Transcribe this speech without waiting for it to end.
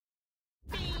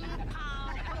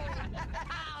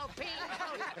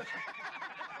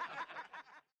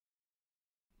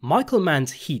Michael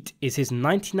Mann's Heat is his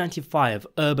 1995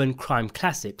 urban crime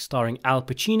classic starring Al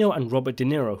Pacino and Robert De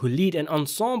Niro, who lead an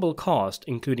ensemble cast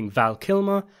including Val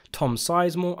Kilmer, Tom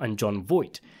Sizemore and Jon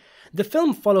Voight. The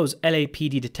film follows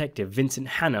LAPD detective Vincent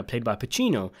Hanna, played by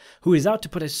Pacino, who is out to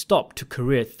put a stop to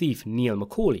career thief Neil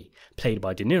McCauley, played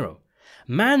by De Niro.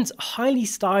 Mann's highly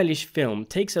stylish film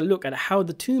takes a look at how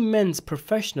the two men's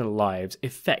professional lives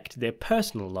affect their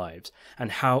personal lives, and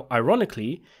how,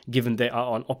 ironically, given they are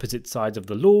on opposite sides of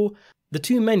the law, the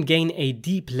two men gain a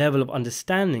deep level of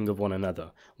understanding of one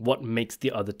another, what makes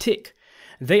the other tick.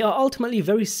 They are ultimately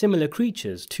very similar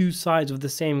creatures, two sides of the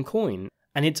same coin,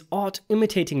 and it's art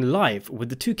imitating life, with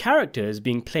the two characters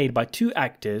being played by two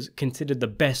actors considered the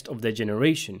best of their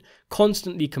generation,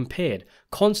 constantly compared,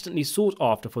 constantly sought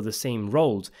after for the same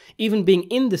roles, even being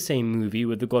in the same movie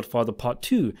with The Godfather Part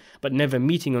 2, but never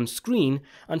meeting on screen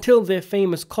until their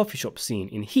famous coffee shop scene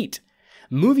in Heat.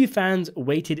 Movie fans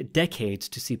waited decades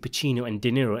to see Pacino and De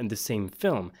Niro in the same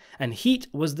film, and Heat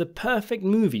was the perfect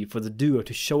movie for the duo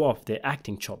to show off their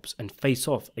acting chops and face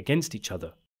off against each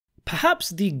other. Perhaps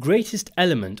the greatest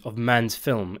element of Mann's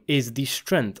film is the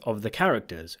strength of the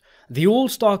characters. The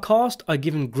all-star cast are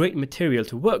given great material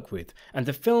to work with, and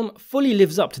the film fully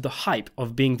lives up to the hype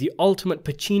of being the ultimate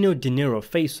Pacino-De Niro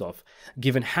face-off,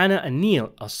 given Hanna and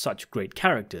Neil are such great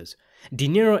characters. De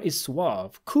Niro is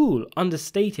suave, cool,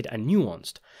 understated and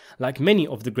nuanced, like many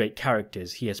of the great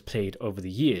characters he has played over the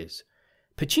years.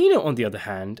 Pacino, on the other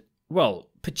hand, well,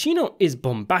 Pacino is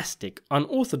bombastic,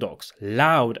 unorthodox,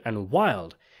 loud and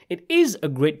wild. It is a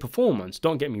great performance,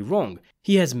 don't get me wrong.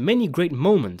 He has many great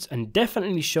moments and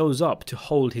definitely shows up to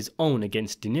hold his own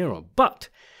against De Niro. But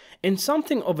in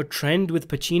something of a trend with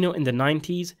Pacino in the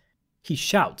 90s, he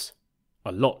shouts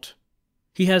a lot.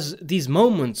 He has these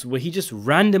moments where he just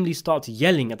randomly starts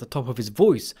yelling at the top of his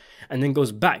voice and then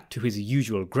goes back to his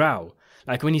usual growl.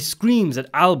 Like when he screams at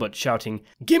Albert shouting,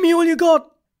 "Give me all you got!"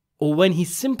 Or when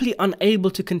he's simply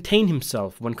unable to contain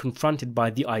himself when confronted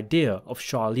by the idea of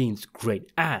Charlene's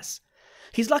great ass.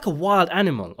 He's like a wild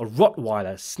animal, a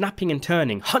Rottweiler, snapping and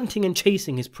turning, hunting and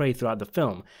chasing his prey throughout the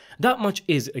film. That much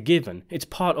is a given. It's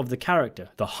part of the character.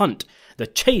 The hunt, the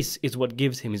chase is what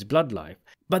gives him his blood life.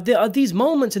 But there are these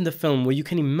moments in the film where you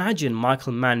can imagine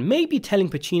Michael Mann maybe telling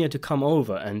Pacino to come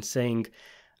over and saying,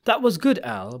 "That was good,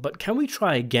 Al, but can we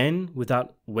try again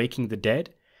without waking the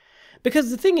dead?"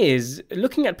 Because the thing is,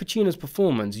 looking at Pacino's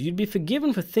performance, you'd be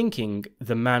forgiven for thinking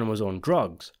the man was on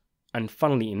drugs. And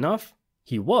funnily enough,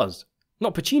 he was.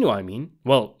 Not Pacino, I mean.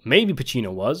 Well, maybe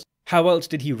Pacino was. How else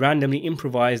did he randomly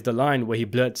improvise the line where he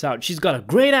blurts out, "She's got a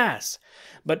great ass"?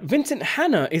 But Vincent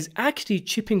Hanna is actually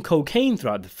chipping cocaine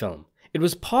throughout the film. It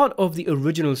was part of the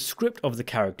original script of the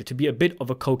character to be a bit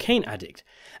of a cocaine addict.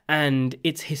 And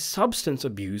it's his substance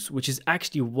abuse which is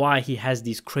actually why he has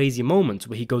these crazy moments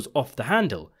where he goes off the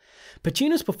handle.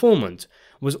 Pacino's performance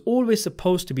was always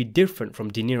supposed to be different from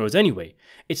De Niro's anyway.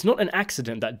 It's not an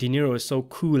accident that De Niro is so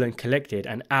cool and collected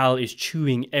and Al is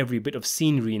chewing every bit of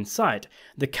scenery in sight.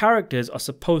 The characters are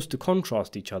supposed to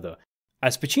contrast each other.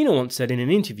 As Pacino once said in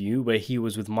an interview where he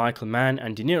was with Michael Mann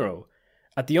and De Niro,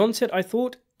 "At the onset I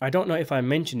thought, I don't know if I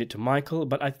mentioned it to Michael,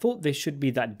 but I thought there should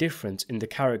be that difference in the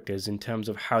characters in terms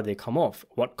of how they come off,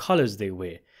 what colours they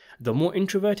wear. The more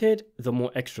introverted, the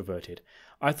more extroverted.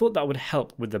 I thought that would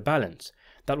help with the balance.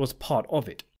 That was part of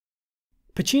it."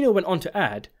 Pacino went on to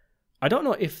add, "I don't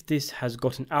know if this has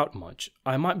gotten out much.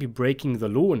 I might be breaking the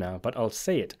law now, but I'll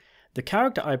say it. The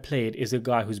character I played is a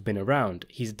guy who's been around.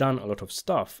 He's done a lot of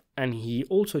stuff, and he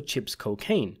also chips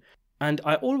cocaine. And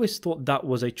I always thought that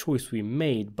was a choice we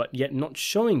made, but yet not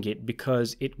showing it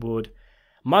because it would..."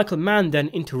 Michael Mann then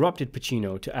interrupted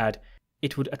Pacino to add,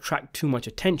 "It would attract too much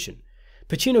attention."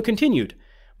 Pacino continued,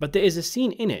 "But there is a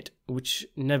scene in it which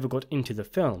never got into the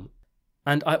film.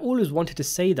 And I always wanted to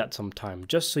say that sometime,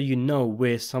 just so you know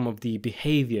where some of the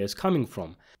behaviour is coming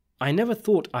from. I never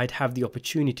thought I'd have the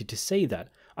opportunity to say that.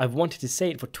 I've wanted to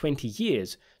say it for 20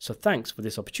 years, so thanks for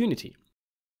this opportunity."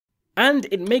 And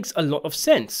it makes a lot of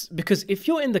sense, because if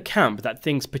you're in the camp that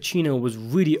thinks Pacino was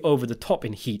really over the top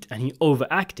in Heat and he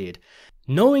overacted,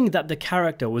 knowing that the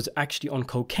character was actually on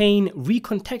cocaine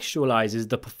recontextualizes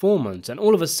the performance, and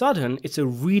all of a sudden it's a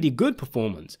really good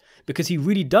performance, because he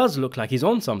really does look like he's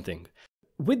on something.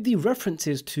 With the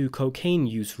references to cocaine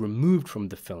use removed from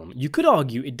the film, you could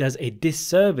argue it does a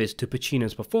disservice to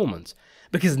Pacino's performance,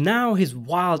 because now his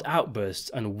wild outbursts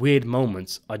and weird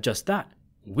moments are just that,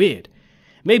 weird.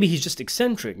 Maybe he's just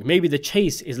eccentric. Maybe the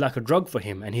chase is like a drug for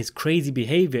him and his crazy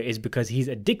behavior is because he's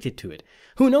addicted to it.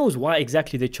 Who knows why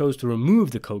exactly they chose to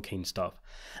remove the cocaine stuff.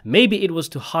 Maybe it was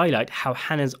to highlight how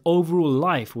Hanna's overall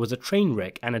life was a train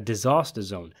wreck and a disaster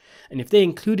zone. And if they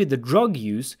included the drug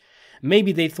use,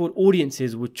 maybe they thought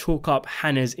audiences would chalk up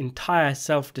Hanna's entire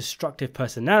self-destructive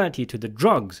personality to the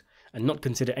drugs and not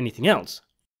consider anything else.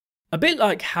 A bit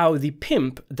like how the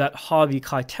pimp that Harvey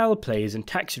Keitel plays in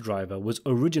Taxi Driver was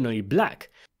originally black,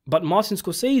 but Martin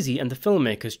Scorsese and the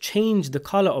filmmakers changed the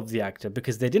colour of the actor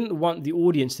because they didn't want the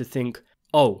audience to think,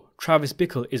 oh, Travis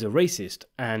Bickle is a racist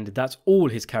and that's all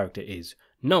his character is.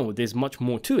 No, there's much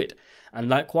more to it. And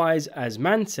likewise, as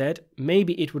Mann said,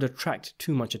 maybe it would attract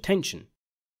too much attention.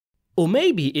 Or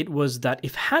maybe it was that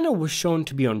if Hanna was shown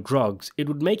to be on drugs, it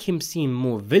would make him seem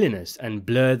more villainous and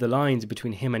blur the lines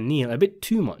between him and Neil a bit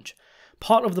too much.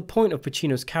 Part of the point of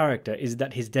Pacino's character is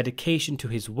that his dedication to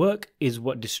his work is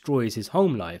what destroys his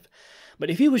home life. But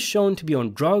if he was shown to be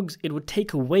on drugs, it would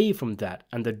take away from that,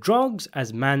 and the drugs,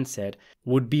 as Mann said,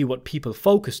 would be what people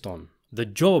focused on. The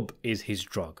job is his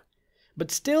drug.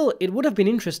 But still, it would have been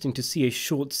interesting to see a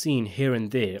short scene here and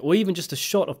there, or even just a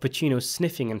shot of Pacino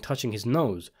sniffing and touching his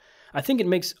nose. I think it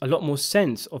makes a lot more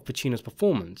sense of Pacino's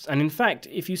performance, and in fact,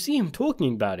 if you see him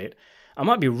talking about it, I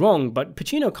might be wrong, but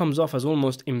Pacino comes off as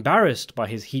almost embarrassed by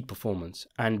his Heat performance,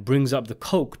 and brings up the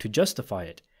coke to justify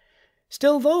it.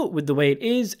 Still though, with the way it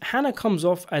is, Hanna comes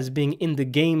off as being in the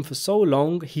game for so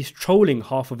long, he's trolling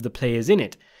half of the players in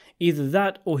it. Either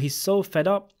that, or he's so fed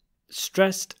up,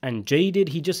 stressed and jaded,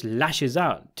 he just lashes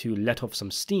out to let off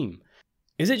some steam.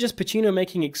 Is it just Pacino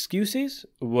making excuses?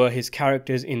 Were his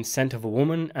characters in Scent of a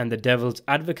Woman and The Devil's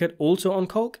Advocate also on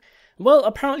coke? Well,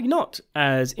 apparently not,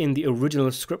 as in the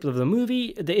original script of the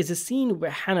movie, there is a scene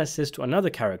where Hanna says to another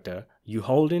character, "You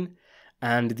holding?"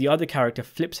 and the other character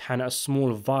flips Hanna a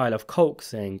small vial of coke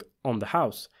saying, "On the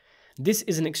house." This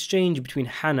is an exchange between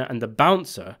Hanna and the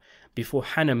bouncer before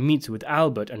Hanna meets with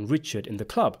Albert and Richard in the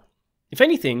club. If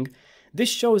anything, this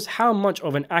shows how much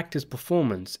of an actor's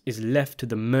performance is left to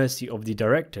the mercy of the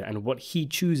director and what he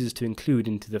chooses to include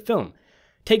into the film.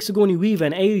 Take Sigourney Weaver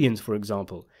in Aliens, for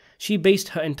example. She based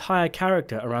her entire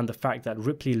character around the fact that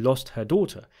Ripley lost her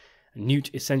daughter,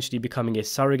 Newt essentially becoming a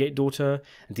surrogate daughter,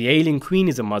 the alien queen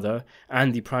is a mother,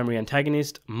 and the primary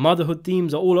antagonist. Motherhood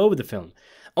themes are all over the film,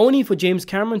 only for James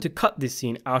Cameron to cut this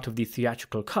scene out of the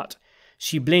theatrical cut.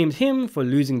 She blamed him for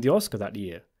losing the Oscar that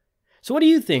year. So what do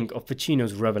you think of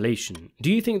Pacino's revelation?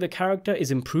 Do you think the character is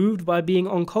improved by being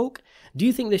on coke? Do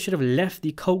you think they should have left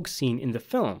the coke scene in the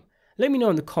film? Let me know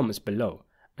in the comments below,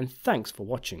 and thanks for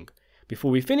watching. Before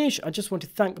we finish, I just want to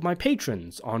thank my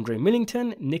patrons, Andre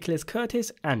Millington, Nicholas Curtis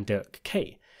and Dirk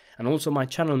K. And also my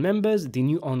channel members, the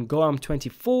new on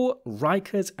Goam24,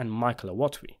 Rikers and Michael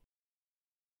Awatwi.